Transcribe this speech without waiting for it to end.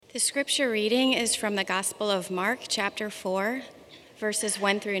The scripture reading is from the Gospel of Mark, chapter 4, verses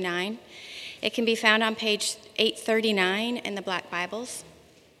 1 through 9. It can be found on page 839 in the Black Bibles.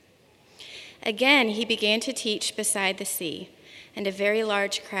 Again, he began to teach beside the sea, and a very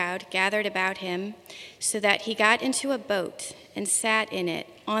large crowd gathered about him, so that he got into a boat and sat in it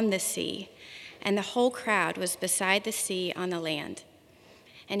on the sea, and the whole crowd was beside the sea on the land.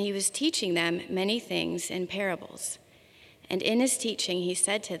 And he was teaching them many things in parables. And in his teaching he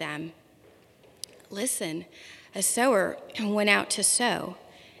said to them, "Listen, a sower went out to sow,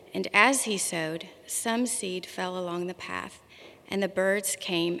 and as he sowed, some seed fell along the path, and the birds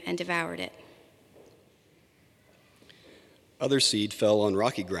came and devoured it. Other seed fell on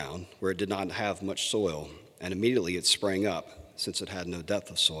rocky ground where it did not have much soil, and immediately it sprang up, since it had no depth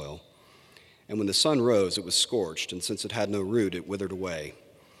of soil. And when the sun rose, it was scorched, and since it had no root, it withered away.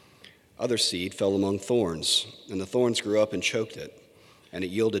 Other seed fell among thorns, and the thorns grew up and choked it, and it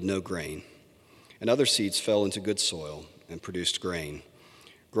yielded no grain. And other seeds fell into good soil and produced grain,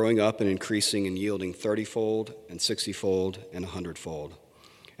 growing up and increasing and yielding 30-fold and 60-fold and 100-fold.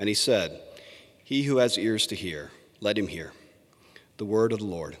 And he said, 'He who has ears to hear, let him hear.'" The word of the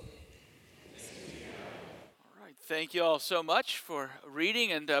Lord. All right, thank you all so much for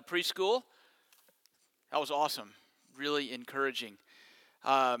reading and preschool. That was awesome, really encouraging.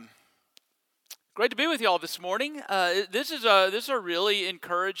 Great to be with you all this morning. This is a really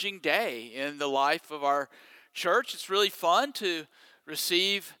encouraging day in the life of our church. It's really fun to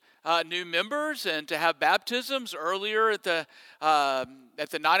receive new members and to have baptisms. Earlier at the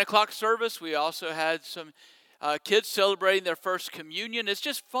 9 o'clock service, we also had some kids celebrating their first communion. It's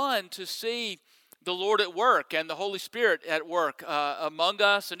just fun to see the Lord at work and the Holy Spirit at work among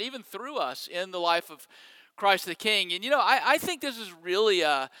us and even through us in the life of Christ the King. And I think this is really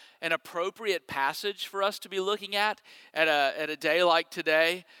an appropriate passage for us to be looking at a day like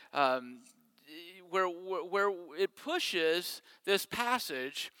today, where it pushes this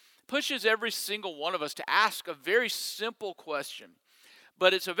passage, pushes every single one of us to ask a very simple question.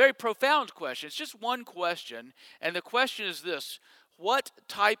 But it's a very profound question. It's just one question, and the question is this: what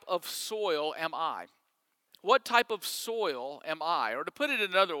type of soil am I? What type of soil am I? Or to put it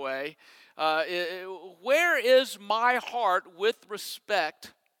another way, where is my heart with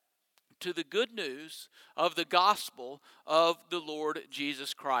respect to the good news of the gospel of the Lord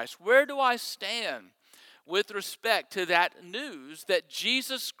Jesus Christ? Where do I stand with respect to that news that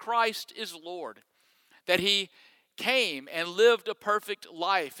Jesus Christ is Lord, that He came and lived a perfect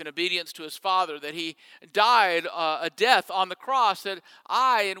life in obedience to His Father, that He died a death on the cross that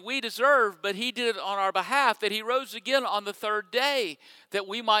I and we deserve, but He did it on our behalf, that He rose again on the third day, that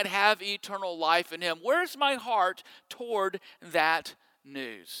we might have eternal life in Him? Where's my heart toward that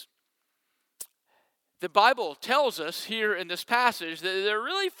news? The Bible tells us here in this passage that there are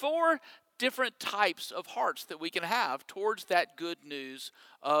really four different types of hearts that we can have towards that good news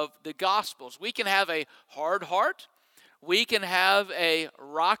of the Gospels. We can have a hard heart, we can have a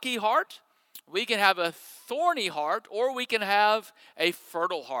rocky heart, we can have a thorny heart, or we can have a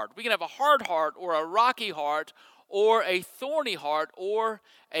fertile heart. We can have a hard heart or a rocky heart or a thorny heart or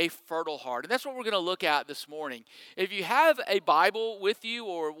a fertile heart. And that's what we're going to look at this morning. If you have a Bible with you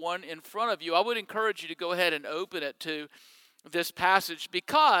or one in front of you, I would encourage you to go ahead and open it to this passage,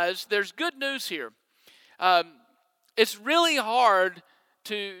 because there's good news here. It's really hard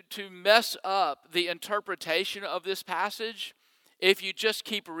to mess up the interpretation of this passage if you just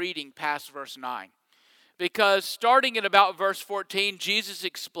keep reading past verse 9. Because starting at about verse 14, Jesus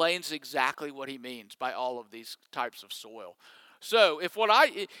explains exactly what He means by all of these types of soil. So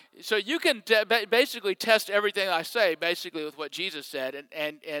you can basically test everything I say basically with what Jesus said,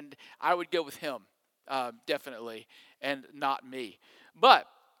 and I would go with Him, definitely, and not me. But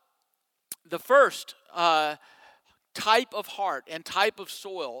the first type of heart and type of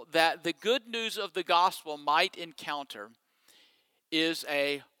soil that the good news of the gospel might encounter is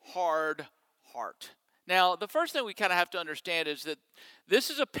a hard heart. Now, the first thing we kind of have to understand is that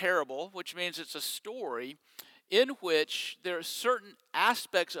this is a parable, which means it's a story in which there are certain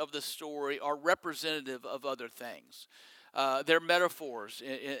aspects of the story are representative of other things. They're metaphors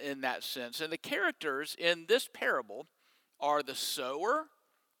in that sense. And the characters in this parable are the sower,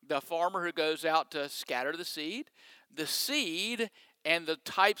 the farmer who goes out to scatter the seed, and the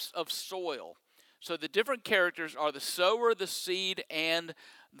types of soil. So the different characters are the sower, the seed, and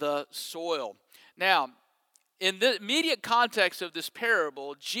the soil. Now, in the immediate context of this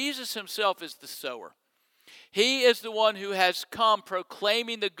parable, Jesus Himself is the sower. He is the one who has come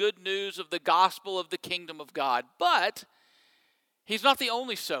proclaiming the good news of the gospel of the kingdom of God. But He's not the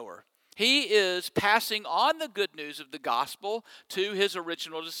only sower. He is passing on the good news of the gospel to his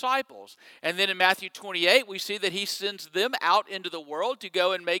original disciples. And then in Matthew 28, we see that he sends them out into the world to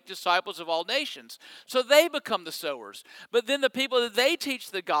go and make disciples of all nations. So they become the sowers. But then the people that they teach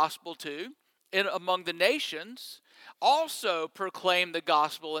the gospel to among the nations also proclaim the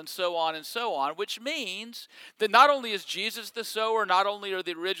gospel, and so on, which means that not only is Jesus the sower, not only are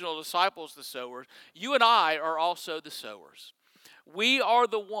the original disciples the sowers, you and I are also the sowers. We are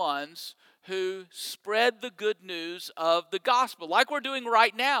the ones who spread the good news of the gospel, like we're doing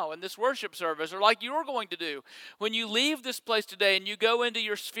right now in this worship service, or like you're going to do when you leave this place today and you go into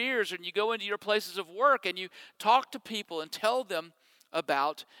your spheres and you go into your places of work and you talk to people and tell them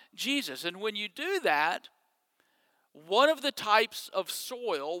about Jesus. And when you do that, one of the types of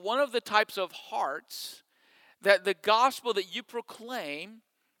soil, one of the types of hearts that the gospel that you proclaim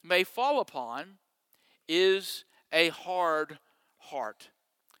may fall upon is a hard heart.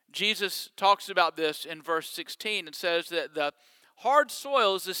 Jesus talks about this in verse 16 and says that the hard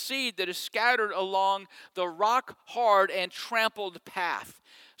soil is the seed that is scattered along the rock-hard and trampled path.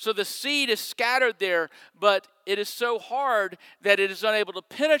 So the seed is scattered there, but it is so hard that it is unable to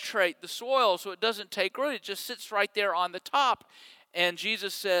penetrate the soil, so it doesn't take root. It just sits right there on the top. And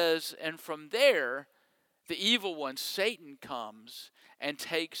Jesus says, and from there, the evil one, Satan, comes and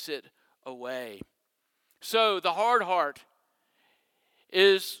takes it away. So the hard heart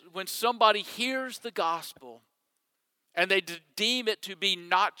is when somebody hears the gospel and they deem it to be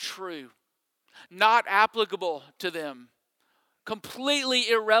not true, not applicable to them, completely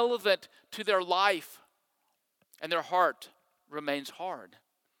irrelevant to their life, and their heart remains hard.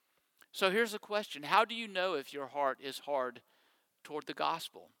 So here's the question. How do you know if your heart is hard toward the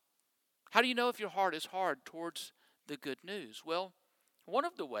gospel? How do you know if your heart is hard towards the good news? Well, one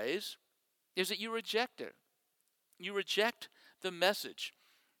of the ways is that you reject it. You reject the message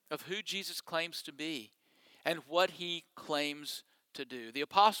of who Jesus claims to be and what he claims to do. The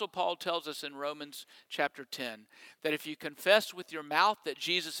Apostle Paul tells us in Romans chapter 10 that if you confess with your mouth that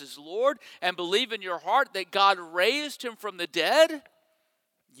Jesus is Lord and believe in your heart that God raised him from the dead,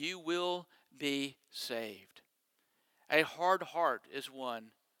 you will be saved. A hard heart is one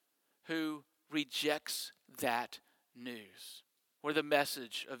who rejects that news, where the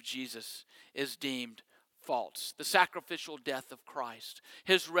message of Jesus is deemed false. The sacrificial death of Christ,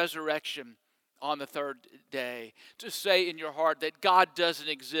 his resurrection on the third day, to say in your heart that God doesn't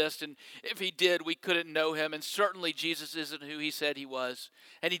exist, and if he did, we couldn't know him, and certainly Jesus isn't who he said he was,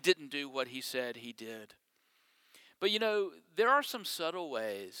 and he didn't do what he said he did. But you know, there are some subtle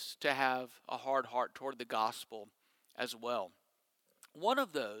ways to have a hard heart toward the gospel as well. One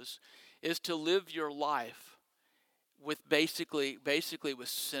of those is to live your life with basically with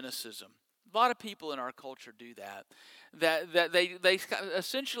cynicism. A lot of people in our culture do that. That they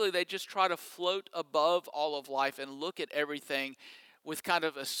essentially they just try to float above all of life and look at everything with kind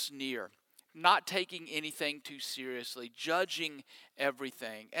of a sneer, not taking anything too seriously, judging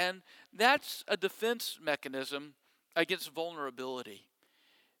everything. And that's a defense mechanism against vulnerability.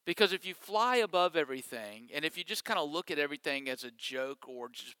 Because if you fly above everything, and if you just kind of look at everything as a joke or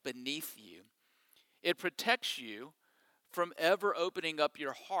just beneath you, it protects you from ever opening up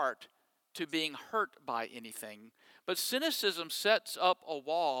your heart to being hurt by anything. But cynicism sets up a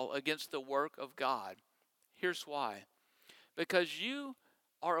wall against the work of God. Here's why. Because you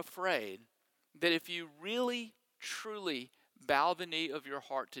are afraid that if you really, truly bow the knee of your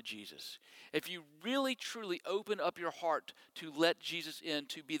heart to Jesus, if you really, truly open up your heart to let Jesus in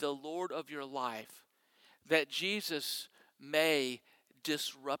to be the Lord of your life, that Jesus may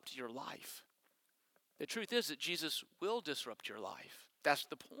disrupt your life. The truth is that Jesus will disrupt your life. That's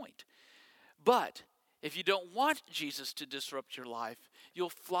the point. But if you don't want Jesus to disrupt your life, you'll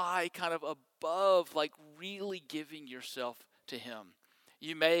fly kind of above, like really giving yourself to him.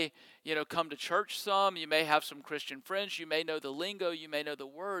 You may, come to church some. You may have some Christian friends. You may know the lingo. You may know the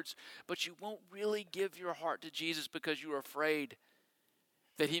words. But you won't really give your heart to Jesus because you're afraid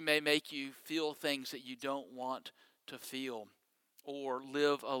that he may make you feel things that you don't want to feel or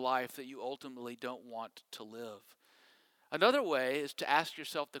live a life that you ultimately don't want to live. Another way is to ask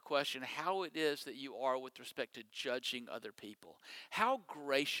yourself the question how it is that you are with respect to judging other people. How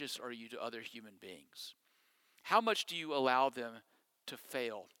gracious are you to other human beings? How much do you allow them to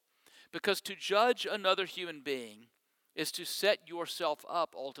fail? Because to judge another human being is to set yourself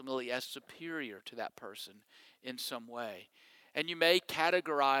up ultimately as superior to that person in some way. And you may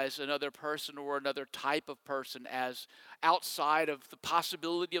categorize another person or another type of person as outside of the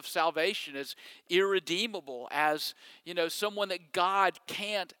possibility of salvation, as irredeemable, as, someone that God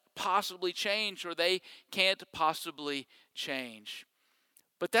can't possibly change or they can't possibly change.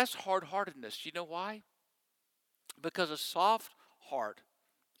 But that's hard-heartedness. You know why? Because a soft heart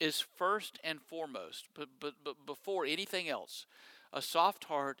is first and foremost, but before anything else, a soft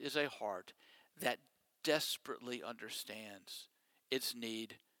heart is a heart that desperately understands its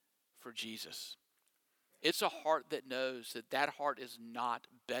need for Jesus. It's a heart that knows that that heart is not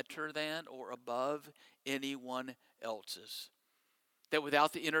better than or above anyone else's. That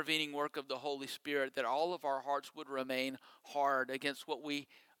without the intervening work of the Holy Spirit, that all of our hearts would remain hard against what we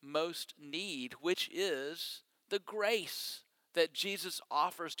most need, which is the grace that Jesus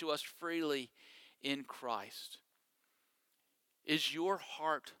offers to us freely in Christ. Is your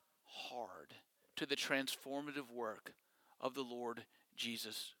heart hard to the transformative work of the Lord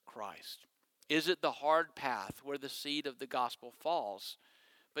Jesus Christ? Is it the hard path where the seed of the gospel falls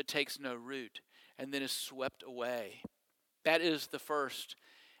but takes no root and then is swept away? That is the first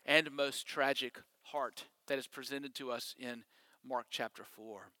and most tragic heart that is presented to us in Mark chapter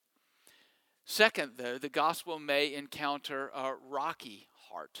 4. Second, though, the gospel may encounter a rocky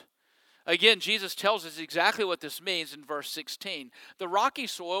heart. Again, Jesus tells us exactly what this means in verse 16. The rocky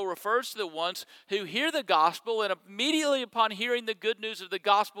soil refers to the ones who hear the gospel, and immediately upon hearing the good news of the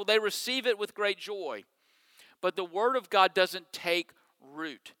gospel, they receive it with great joy. But the word of God doesn't take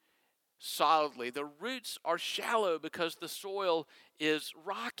root solidly. The roots are shallow because the soil is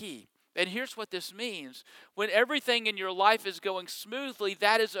rocky. And here's what this means. When everything in your life is going smoothly,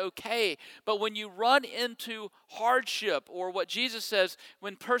 that is okay. But when you run into hardship, or what Jesus says,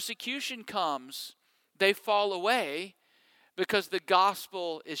 when persecution comes, they fall away because the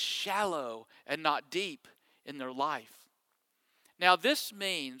gospel is shallow and not deep in their life. Now, this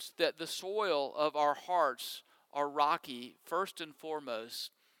means that the soil of our hearts are rocky, first and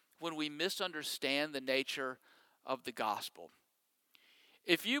foremost, when we misunderstand the nature of the gospel.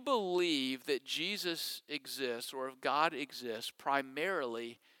 If you believe that Jesus exists, or if God exists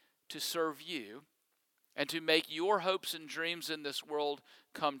primarily to serve you and to make your hopes and dreams in this world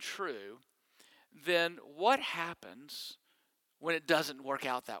come true, then what happens when it doesn't work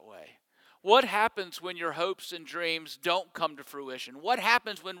out that way? What happens when your hopes and dreams don't come to fruition? What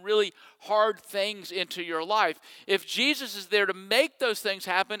happens when really hard things enter your life? If Jesus is there to make those things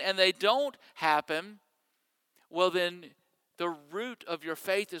happen and they don't happen, well then the root of your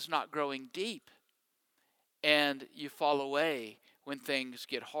faith is not growing deep, and you fall away when things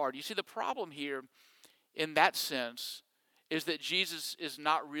get hard. You see, the problem here in that sense is that Jesus is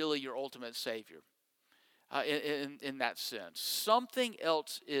not really your ultimate Savior. In that sense, something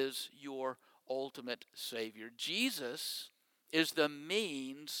else is your ultimate Savior. Jesus is the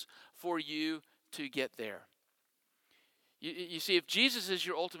means for you to get there. You see, if Jesus is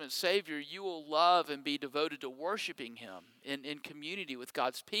your ultimate Savior, you will love and be devoted to worshiping Him in community with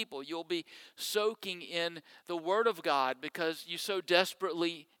God's people. You'll be soaking in the Word of God because you so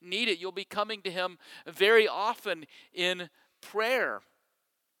desperately need it. You'll be coming to Him very often in prayer,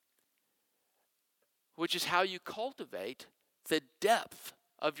 which is how you cultivate the depth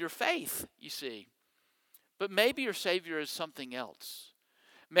of your faith, you see. But maybe your Savior is something else.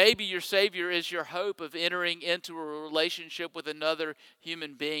 Maybe your Savior is your hope of entering into a relationship with another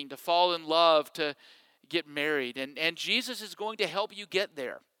human being, to fall in love, to get married. And Jesus is going to help you get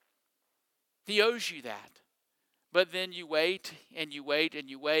there. He owes you that. But then you wait and you wait and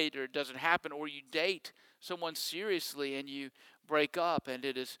you wait, or it doesn't happen, or you date someone seriously and you break up and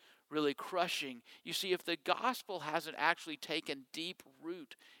it is really crushing. You see, if the gospel hasn't actually taken deep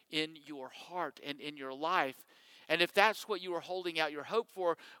root in your heart and in your life, and if that's what you are holding out your hope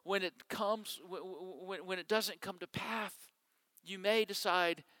for, when it comes, when it doesn't come to pass, you may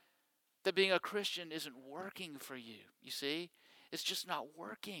decide that being a Christian isn't working for you. You see, it's just not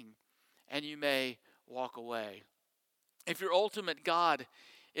working, and you may walk away. If your ultimate God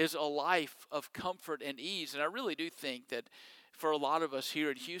is a life of comfort and ease, and I really do think that for a lot of us here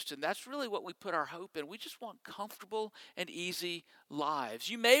in Houston, that's really what we put our hope in. We just want comfortable and easy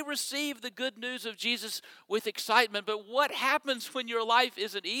lives. You may receive the good news of Jesus with excitement, but what happens when your life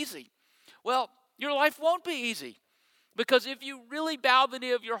isn't easy? Well, your life won't be easy. Because if you really bow the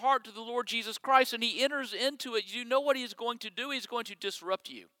knee of your heart to the Lord Jesus Christ and He enters into it, you know what He is going to do? He's going to disrupt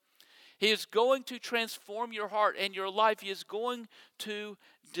you. He is going to transform your heart and your life. He is going to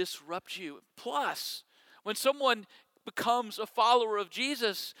disrupt you. Plus, when someone becomes a follower of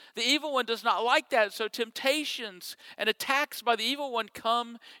Jesus, the evil one does not like that. So temptations and attacks by the evil one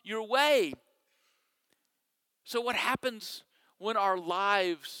come your way. So what happens when our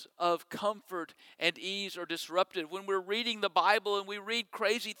lives of comfort and ease are disrupted, when we're reading the Bible and we read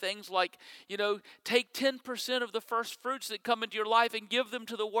crazy things like, take 10% of the first fruits that come into your life and give them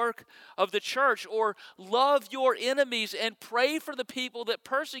to the work of the church, or love your enemies and pray for the people that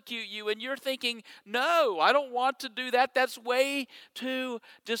persecute you, and you're thinking, no, I don't want to do that. That's way too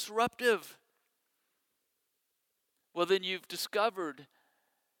disruptive. Well, then you've discovered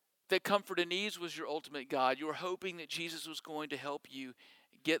that comfort and ease was your ultimate God. You were hoping that Jesus was going to help you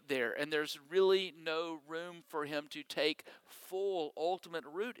get there. And there's really no room for him to take full, ultimate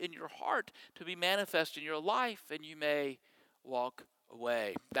root in your heart to be manifest in your life, and you may walk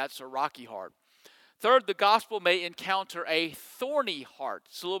away. That's a rocky heart. Third, the gospel may encounter a thorny heart.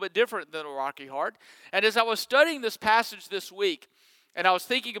 It's a little bit different than a rocky heart. And as I was studying this passage this week, and I was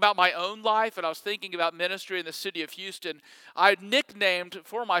thinking about my own life, and I was thinking about ministry in the city of Houston, I nicknamed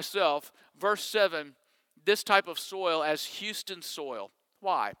for myself verse 7, this type of soil, as Houston soil.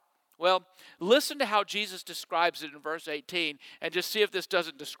 Why? Well, listen to how Jesus describes it in verse 18, and just see if this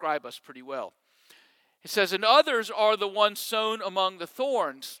doesn't describe us pretty well. It says, "And others are the ones sown among the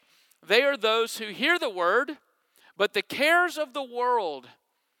thorns. They are those who hear the word, but the cares of the world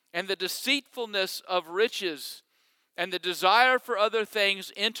and the deceitfulness of riches and the desire for other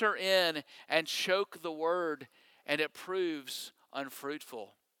things enter in and choke the word, and it proves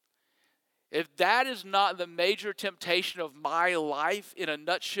unfruitful." If that is not the major temptation of my life in a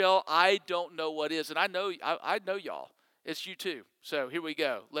nutshell, I don't know what is. And I know y'all. It's you too. So here we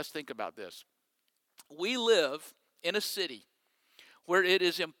go. Let's think about this. We live in a city where it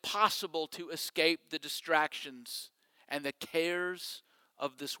is impossible to escape the distractions and the cares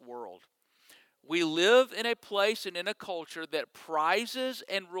of this world. We live in a place and in a culture that prizes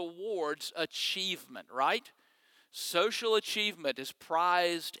and rewards achievement, right? Social achievement is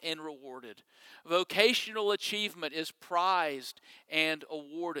prized and rewarded. Vocational achievement is prized and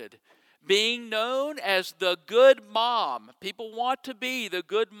awarded. Being known as the good mom, people want to be the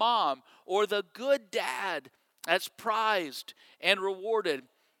good mom, or the good dad, that's prized and rewarded.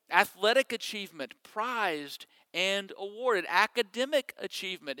 Athletic achievement, prized and awarded. Academic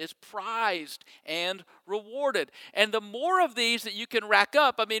achievement is prized and rewarded. And the more of these that you can rack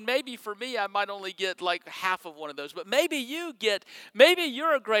up, maybe for me I might only get like half of one of those, but maybe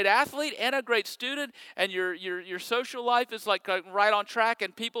you're a great athlete and a great student, and your social life is like right on track,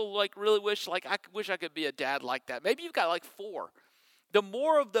 and people like really wish I could be a dad like that. Maybe you've got like 4. The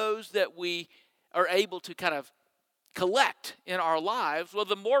more of those that we are able to kind of collect in our lives, well,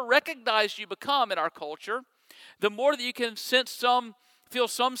 the more recognized you become in our culture, the more that you can feel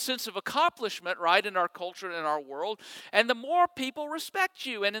some sense of accomplishment, right, in our culture and in our world, and the more people respect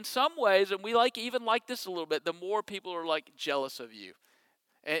you. And in some ways, and we even like this a little bit, the more people are like jealous of you.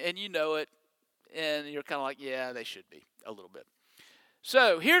 And you know it, and you're kind of like, yeah, they should be a little bit.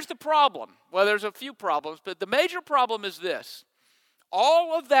 So here's the problem. Well, there's a few problems, but the major problem is this.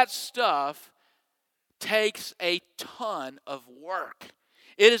 All of that stuff takes a ton of work.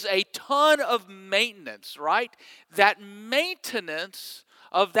 It is a ton of maintenance, right? That maintenance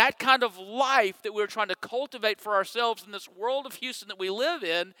of that kind of life that we're trying to cultivate for ourselves in this world of Houston that we live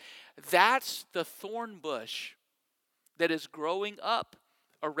in, that's the thorn bush that is growing up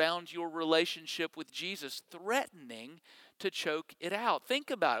around your relationship with Jesus, threatening to choke it out.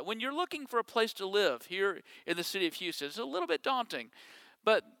 Think about it. When you're looking for a place to live here in the city of Houston, it's a little bit daunting,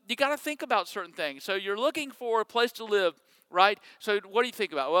 but you got to think about certain things. So you're looking for a place to live, right? So what do you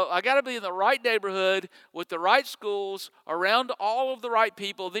think about? Well, I got to be in the right neighborhood with the right schools, around all of the right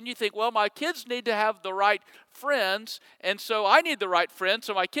people. Then you think, well, my kids need to have the right friends, and so I need the right friends,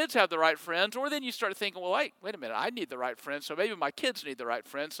 so my kids have the right friends. Or then you start thinking, well, wait a minute, I need the right friends, so maybe my kids need the right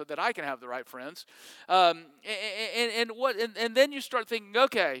friends so that I can have the right friends. And then you start thinking,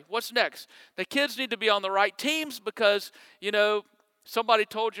 okay, what's next? The kids need to be on the right teams because, somebody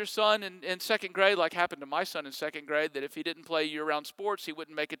told your son in second grade, like happened to my son in second grade, that if he didn't play year-round sports, he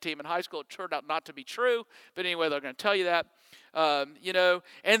wouldn't make a team in high school. It turned out not to be true. But anyway, they're going to tell you that.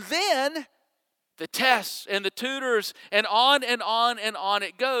 And then the tests and the tutors and on and on and on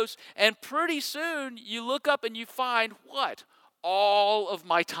it goes. And pretty soon you look up and you find what? All of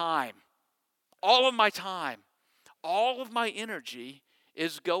my time, all of my energy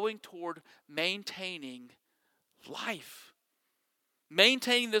is going toward maintaining life.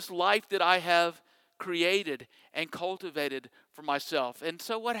 Maintaining this life that I have created and cultivated for myself. And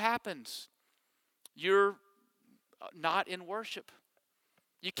so what happens? You're not in worship.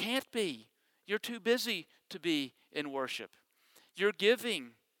 You can't be. You're too busy to be in worship. Your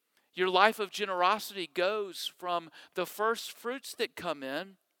giving, your life of generosity goes from the first fruits that come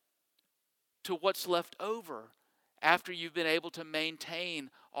in to what's left over after you've been able to maintain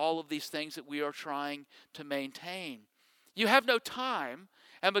all of these things that we are trying to maintain? You have no time,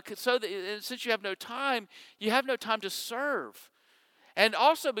 and since you have no time to serve. And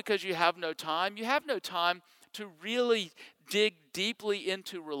also because you have no time to really dig deeply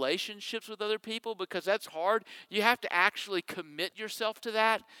into relationships with other people, because that's hard. You have to actually commit yourself to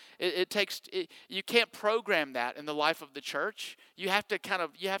that. You can't program that in the life of the church. You have to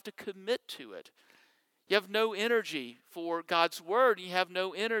commit to it. You have no energy for God's word. You have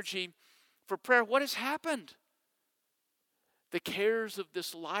no energy for prayer. What has happened? The cares of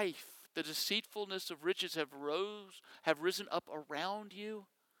this life, the deceitfulness of riches have risen up around you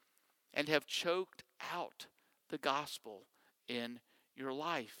and have choked out the gospel in your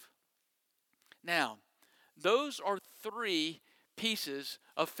life. Now, those are three pieces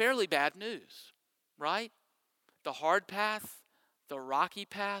of fairly bad news, right? The hard path, the rocky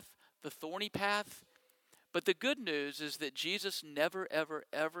path, the thorny path. But the good news is that Jesus never, ever,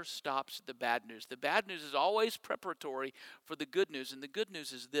 ever stops at the bad news. The bad news is always preparatory for the good news. And the good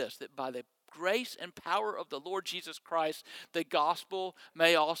news is this, that by the grace and power of the Lord Jesus Christ, the gospel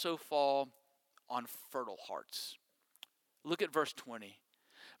may also fall on fertile hearts. Look at verse 20.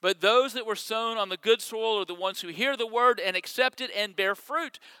 But those that were sown on the good soil are the ones who hear the word and accept it and bear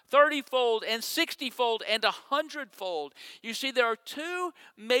fruit 30-fold and 60-fold and 100-fold. You see, there are two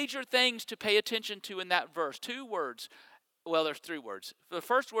major things to pay attention to in that verse. Two words. Well, there's three words. The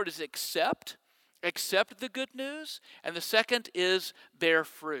first word is accept. Accept the good news. And the second is bear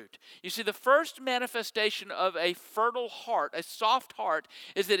fruit. You see, the first manifestation of a fertile heart, a soft heart,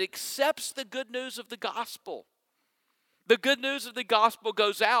 is that it accepts the good news of the gospel. The good news of the gospel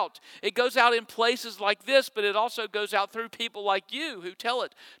goes out. It goes out in places like this, but it also goes out through people like you who tell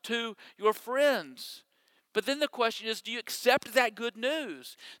it to your friends. But then the question is, do you accept that good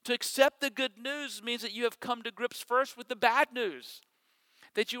news? To accept the good news means that you have come to grips first with the bad news.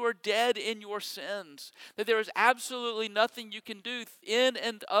 That you are dead in your sins. That there is absolutely nothing you can do in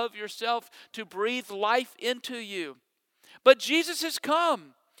and of yourself to breathe life into you. But Jesus has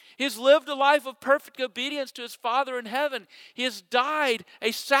come. He has lived a life of perfect obedience to his Father in heaven. He has died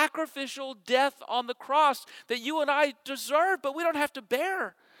a sacrificial death on the cross that you and I deserve, but we don't have to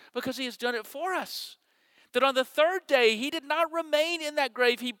bear because he has done it for us. That on the third day, he did not remain in that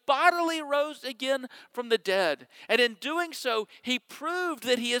grave. He bodily rose again from the dead. And in doing so, he proved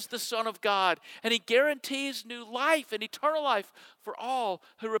that he is the Son of God. And he guarantees new life and eternal life for all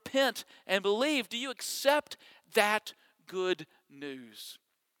who repent and believe. Do you accept that good news?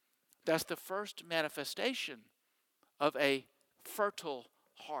 That's the first manifestation of a fertile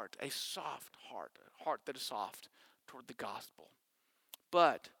heart, a soft heart, a heart that is soft toward the gospel.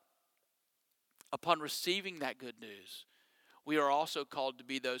 But upon receiving that good news, we are also called to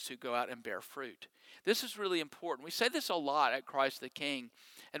be those who go out and bear fruit. This is really important. We say this a lot at Christ the King,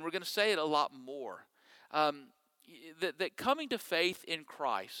 and we're going to say it a lot more. That coming to faith in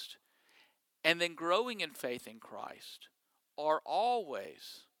Christ and then growing in faith in Christ are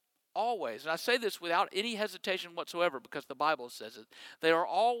always, and I say this without any hesitation whatsoever because the Bible says it, they are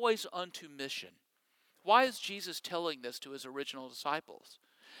always unto mission. Why is Jesus telling this to his original disciples?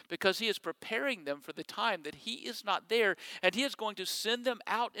 Because he is preparing them for the time that he is not there, and he is going to send them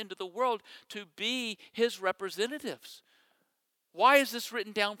out into the world to be his representatives. Why is this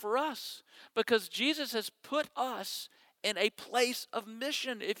written down for us? Because Jesus has put us in a place of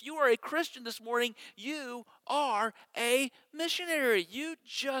mission. If you are a Christian this morning, you are a missionary. You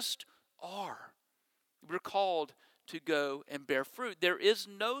just are. We're called to go and bear fruit. There is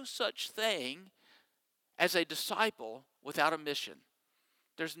no such thing as a disciple without a mission.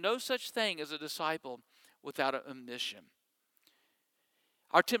 There's no such thing as a disciple without a mission.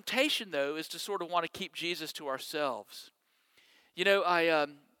 Our temptation, though, is to sort of want to keep Jesus to ourselves. You know,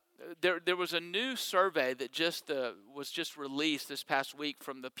 there was a new survey that was just released this past week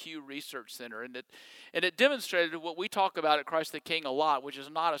from the Pew Research Center, and it demonstrated what we talk about at Christ the King a lot, which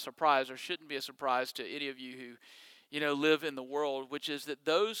is not a surprise or shouldn't be a surprise to any of you who live in the world, which is that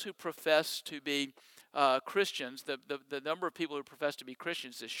those who profess to be Christians, the number of people who profess to be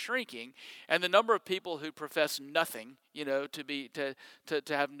Christians is shrinking, and the number of people who profess nothing, to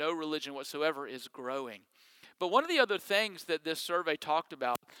have no religion whatsoever, is growing. But one of the other things that this survey talked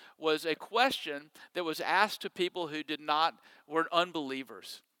about was a question that was asked to people who were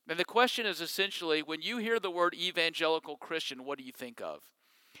unbelievers. And the question is essentially, when you hear the word evangelical Christian, what do you think of?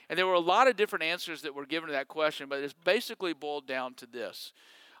 And there were a lot of different answers that were given to that question, but it's basically boiled down to this.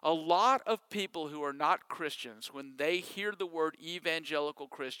 A lot of people who are not Christians, when they hear the word evangelical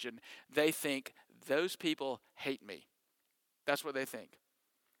Christian, they think, those people hate me. That's what they think.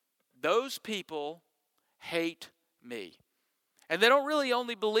 Those people hate me. And they don't really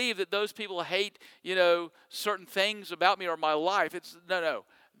only believe that those people hate, certain things about me or my life. It's no.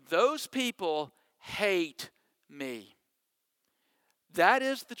 Those people hate me. That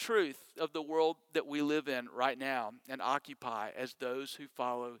is the truth of the world that we live in right now and occupy as those who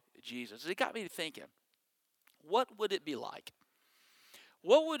follow Jesus. It got me thinking, what would it be like?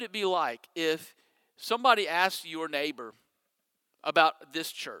 What would it be like if somebody asked your neighbor about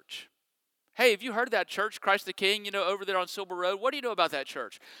this church? Hey, have you heard of that church, Christ the King, over there on Silver Road? What do you know about that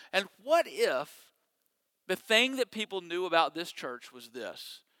church? And what if the thing that people knew about this church was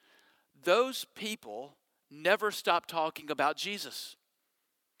this? Those people never stopped talking about Jesus.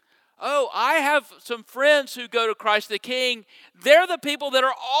 Oh, I have some friends who go to Christ the King. They're the people that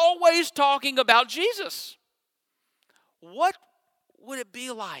are always talking about Jesus. What would it be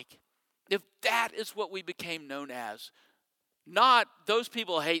like if that is what we became known as? Not those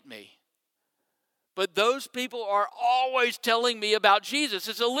people hate me, but those people are always telling me about Jesus.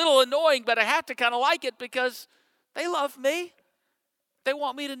 It's a little annoying, but I have to kind of like it because they love me. They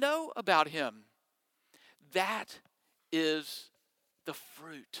want me to know about him. That is the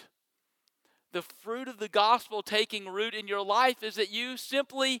fruit. The fruit of the gospel taking root in your life is that you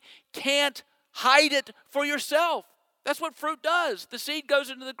simply can't hide it for yourself. That's what fruit does. The seed goes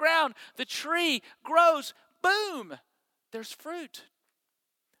into the ground. The tree grows. Boom. There's fruit.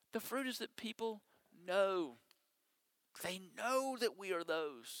 The fruit is that people know. They know that we are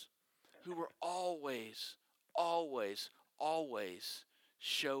those who are always, always, always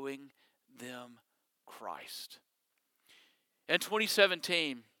showing them Christ. In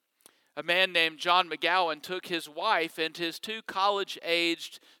 2017, a man named John McGowan took his wife and his two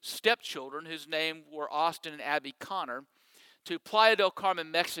college-aged stepchildren, whose names were Austin and Abby Connor, to Playa del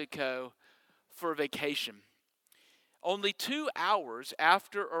Carmen, Mexico for a vacation. Only 2 hours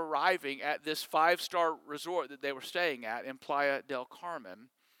after arriving at this 5-star resort that they were staying at in Playa del Carmen,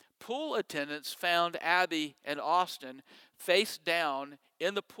 pool attendants found Abby and Austin face down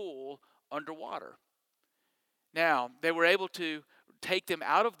in the pool underwater. Now, they were able to take them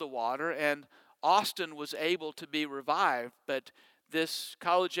out of the water, and Austin was able to be revived, but this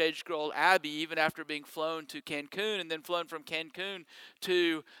college-age girl, Abby, even after being flown to Cancun and then flown from Cancun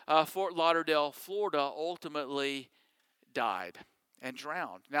to Fort Lauderdale, Florida, ultimately died and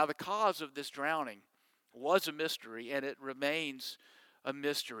drowned. Now, the cause of this drowning was a mystery, and it remains a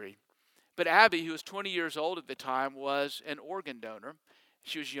mystery. But Abby, who was 20 years old at the time, was an organ donor.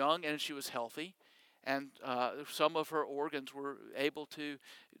 She was young and she was healthy, and some of her organs were able to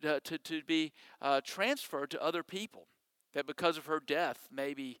be transferred to other people, that because of her death,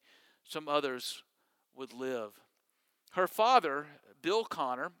 maybe some others would live. Her father, Bill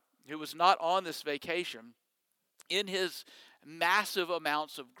Connor, who was not on this vacation, in his massive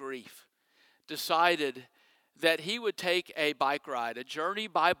amounts of grief, decided that he would take a bike ride, a journey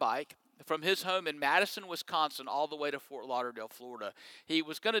by bike, from his home in Madison, Wisconsin, all the way to Fort Lauderdale, Florida. He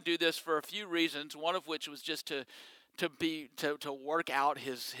was going to do this for a few reasons, one of which was just to work out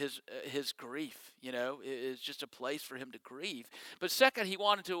his grief. It's just a place for him to grieve. But second, he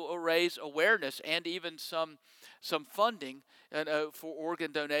wanted to raise awareness and even some funding for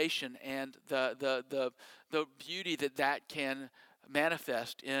organ donation and the beauty that can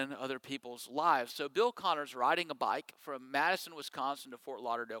manifest in other people's lives. So Bill Connor's riding a bike from Madison, Wisconsin to Fort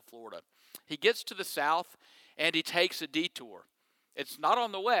Lauderdale, Florida. He gets to the south and he takes a detour. It's not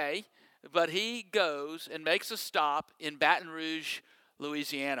on the way, but he goes and makes a stop in Baton Rouge,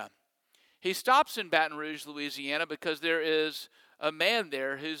 Louisiana. He stops in Baton Rouge, Louisiana, because there is a man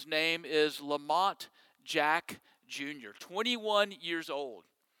there whose name is Lamont Jack Jr., 21 years old.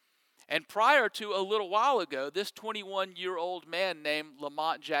 And prior to a little while ago, this 21-year-old man named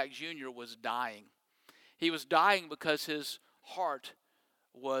Lamont Jack Jr. was dying. He was dying because his heart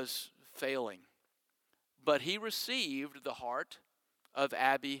was failing. But he received the heart of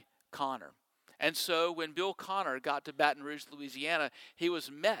Abby Connor. And so when Bill Connor got to Baton Rouge, Louisiana, he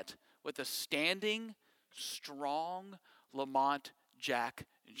was met with a standing, strong Lamont Jack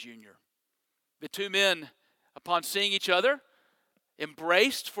Jr. The two men, upon seeing each other,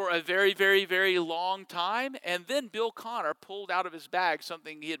 embraced for a very, very, very long time, and then Bill Connor pulled out of his bag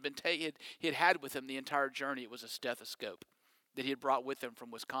something he had had with him the entire journey. It was a stethoscope that he had brought with him from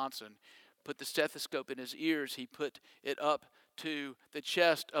Wisconsin. Put the stethoscope in his ears. He put it up to the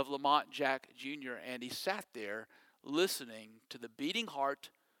chest of Lamont Jack Jr., and he sat there listening to the beating heart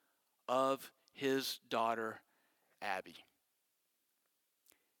of his daughter, Abby.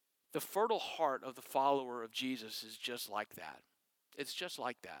 The fertile heart of the follower of Jesus is just like that. It's just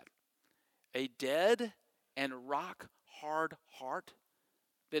like that. A dead and rock-hard heart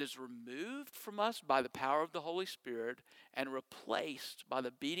that is removed from us by the power of the Holy Spirit and replaced by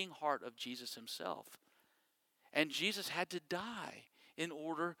the beating heart of Jesus himself. And Jesus had to die in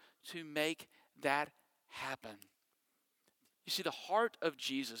order to make that happen. You see, the heart of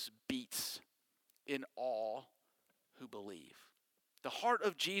Jesus beats in all who believe. The heart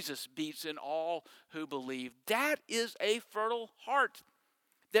of Jesus beats in all who believe. That is a fertile heart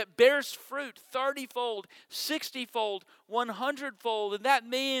that bears fruit 30-fold, 60-fold, 100-fold. And that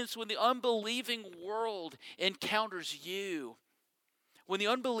means when the unbelieving world encounters you, when the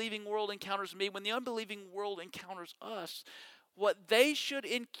unbelieving world encounters me, when the unbelieving world encounters us, what they should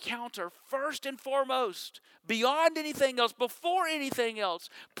encounter first and foremost, beyond anything else, before anything else,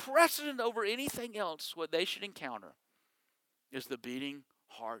 precedent over anything else, what they should encounter is the beating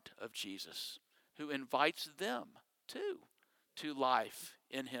heart of Jesus, who invites them too to life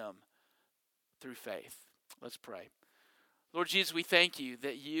in him through faith. Let's pray. Lord Jesus, we thank you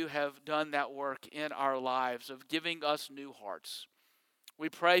that you have done that work in our lives of giving us new hearts. We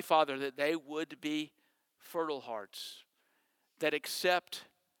pray, Father, that they would be fertile hearts that accept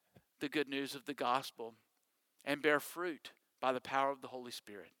the good news of the gospel and bear fruit by the power of the Holy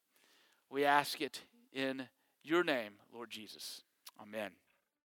Spirit. We ask it in your name, Lord Jesus. Amen.